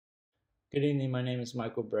Good evening. My name is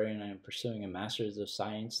Michael Bray, and I am pursuing a Master's of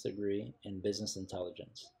Science degree in Business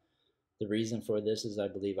Intelligence. The reason for this is I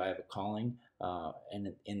believe I have a calling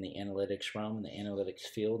in the analytics realm, in the analytics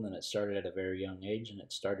field, and it started at a very young age, and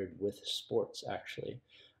it started with sports, actually.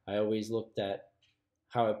 I always looked at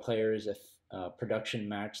how a player's production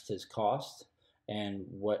matched his cost and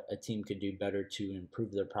what a team could do better to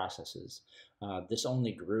improve their processes. This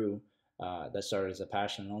only grew, that started as a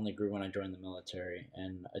passion, and only grew when I joined the military.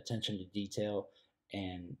 And attention to detail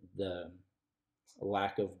and the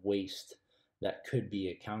lack of waste that could be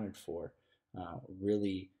accounted for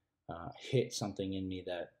really hit something in me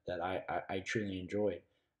that I truly enjoyed.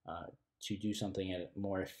 To do something at a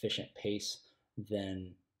more efficient pace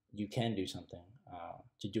than you can do something,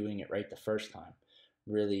 to doing it right the first time,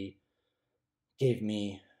 really gave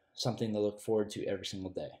me something to look forward to every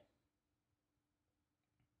single day.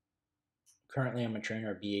 Currently, I'm a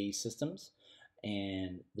trainer at BAE Systems,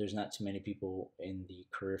 and there's not too many people in the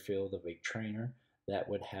career field of a trainer that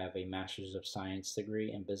would have a Master's of Science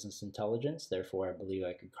degree in Business Intelligence. Therefore, I believe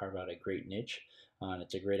I could carve out a great niche, and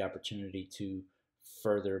it's a great opportunity to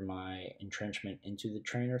further my entrenchment into the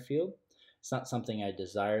trainer field. It's not something I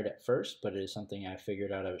desired at first, but it is something I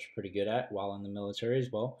figured out I was pretty good at while in the military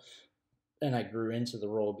as well. And I grew into the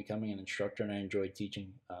role of becoming an instructor, and I enjoyed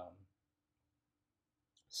teaching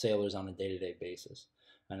sailors on a day-to-day basis.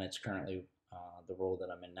 And it's currently the role that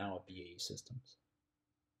I'm in now at BAE Systems.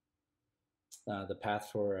 The path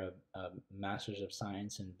for a Master's of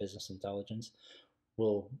Science in Business Intelligence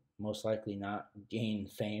will most likely not gain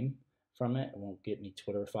fame from it. It won't get me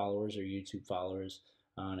Twitter followers or YouTube followers,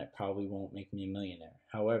 and it probably won't make me a millionaire.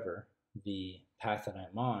 However, the path that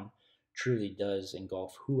I'm on truly does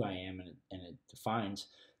engulf who I am, and it defines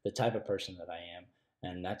the type of person that I am,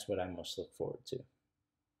 and that's what I most look forward to.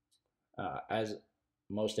 As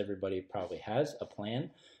most everybody probably has a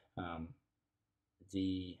plan.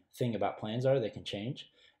 The thing about plans are they can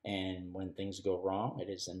change, and when things go wrong,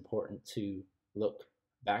 it is important to look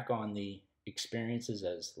back on the experiences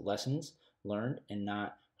as lessons learned and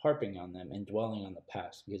not harping on them and dwelling on the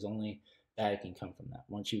past, because only bad can come from that.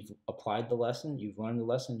 Once you've applied the lesson, you've learned the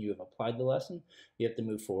lesson, you have applied the lesson, you have to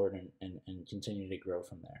move forward and continue to grow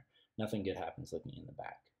from there. Nothing good happens looking in the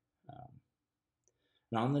back.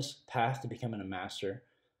 And on this path to becoming a master,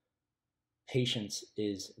 patience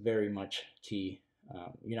is very much key.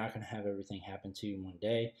 You're not going to have everything happen to you in one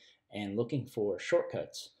day, and looking for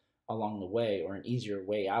shortcuts along the way or an easier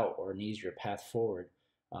way out or an easier path forward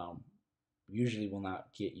um, usually will not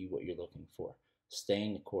get you what you're looking for.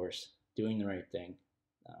 Staying the course, doing the right thing,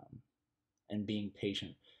 um, and being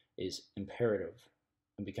patient is imperative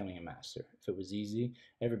in becoming a master. If it was easy,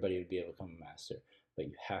 everybody would be able to become a master, but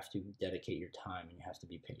you have to dedicate your time and you have to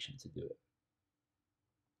be patient to do it.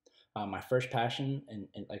 My first passion, and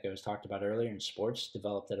like I was talked about earlier, in sports,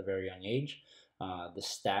 developed at a very young age. The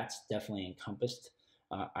stats definitely encompassed.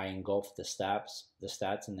 I engulfed the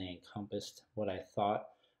stats, and they encompassed what I thought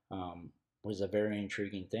was a very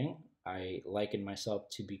intriguing thing. I likened myself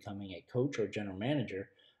to becoming a coach or general manager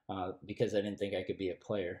because I didn't think I could be a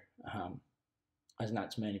player, as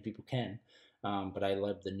not too many people can. But I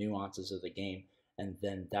loved the nuances of the game, and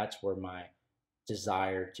then that's where my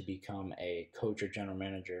desire to become a coach or general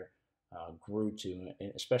manager grew to,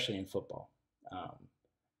 especially in football.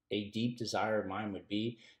 A deep desire of mine would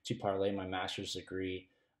be to parlay my master's degree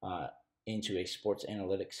into a sports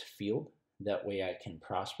analytics field. That way I can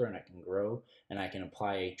prosper and I can grow and I can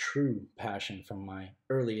apply a true passion from my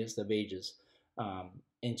earliest of ages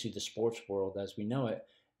into the sports world as we know it,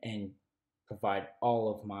 and provide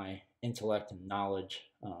all of my intellect and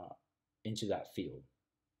knowledge into that field.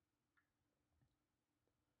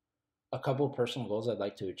 A couple of personal goals I'd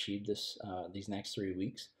like to achieve these next 3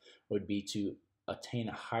 weeks would be to attain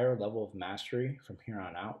a higher level of mastery from here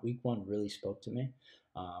on out. Week one really spoke to me,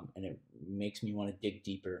 and it makes me want to dig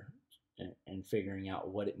deeper in figuring out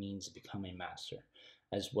what it means to become a master,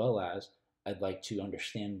 as well as I'd like to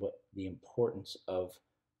understand what the importance of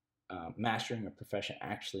mastering a profession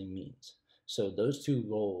actually means. So those two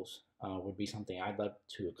goals would be something I'd like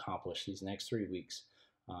to accomplish these next 3 weeks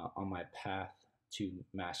on my path to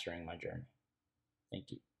mastering my journey.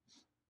 Thank you.